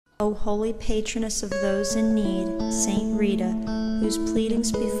O holy patroness of those in need, Saint Rita, whose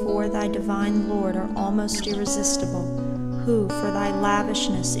pleadings before thy divine Lord are almost irresistible, who, for thy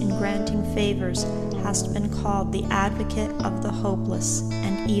lavishness in granting favors, hast been called the advocate of the hopeless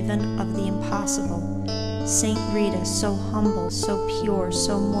and even of the impossible. Saint Rita, so humble, so pure,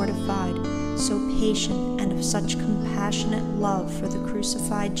 so mortified, so patient, and of such compassionate love for the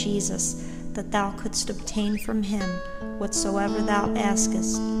crucified Jesus, that thou couldst obtain from him whatsoever thou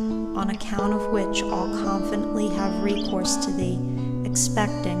askest, on account of which all confidently have recourse to thee,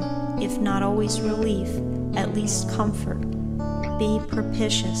 expecting, if not always relief, at least comfort. Be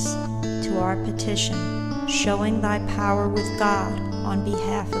propitious to our petition, showing thy power with God on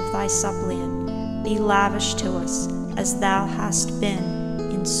behalf of thy suppliant. Be lavish to us, as thou hast been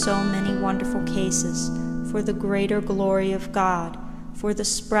in so many wonderful cases, for the greater glory of God, for the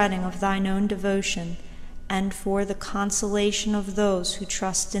spreading of thine own devotion, and for the consolation of those who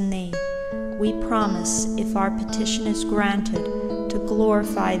trust in thee. We promise, if our petition is granted, to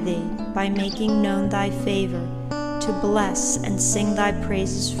glorify thee by making known thy favor, to bless and sing thy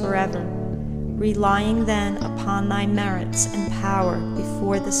praises forever. Relying then upon thy merits and power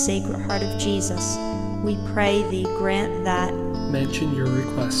before the Sacred Heart of Jesus, we pray thee grant that. Mention your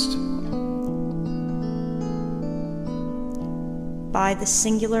request. By the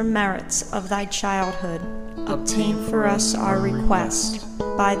singular merits of thy childhood, obtain for us our request.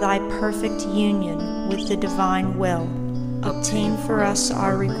 By thy perfect union with the divine will, obtain for us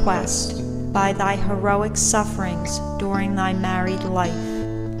our request. By thy heroic sufferings during thy married life,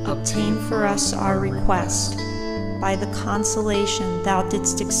 obtain for us our request. By the consolation thou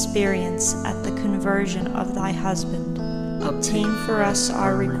didst experience at the conversion of thy husband, obtain for us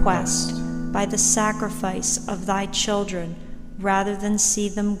our request. By the sacrifice of thy children, rather than see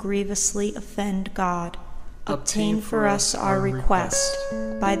them grievously offend God, obtain for us our request.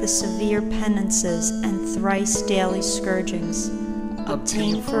 By the severe penances and thrice daily scourgings,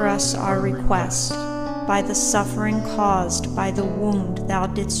 obtain for us our request. By the suffering caused by the wound thou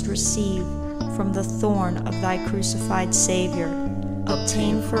didst receive from the thorn of thy crucified Savior,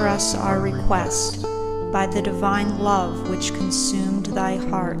 obtain for us our request. By the divine love which consumed thy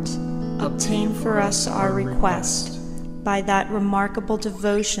heart, obtain for us our request. By that remarkable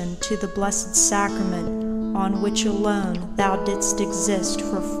devotion to the Blessed Sacrament, on which alone thou didst exist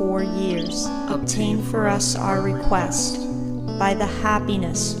for 4 years, obtain for us our request. By the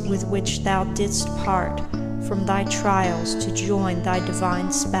happiness with which thou didst part from thy trials to join thy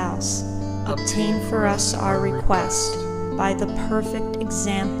divine spouse, obtain for us our request. By the perfect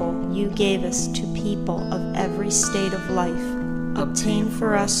example you gave us to people of every state of life, obtain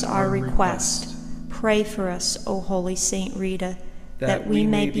for us our request. Pray for us, O holy Saint Rita, that we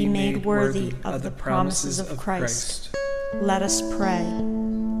may be made worthy of the promises of Christ. Let us pray.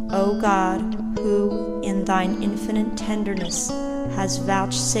 O God, who in thine infinite tenderness has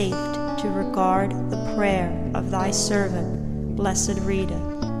vouchsafed to regard the prayer of thy servant, Blessed Rita,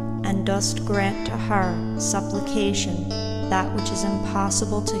 and dost grant to her supplication that which is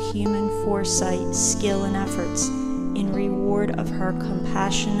impossible to human foresight, skill, and efforts, in reward of her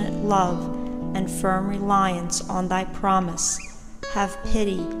compassionate love and firm reliance on thy promise, have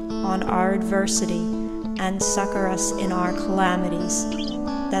pity on our adversity and succor us in our calamities,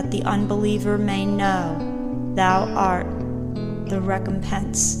 that the unbeliever may know thou art the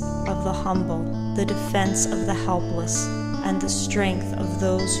recompense of the humble, the defense of the helpless, and the strength of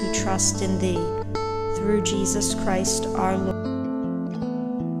those who trust in thee. Through Jesus Christ our Lord.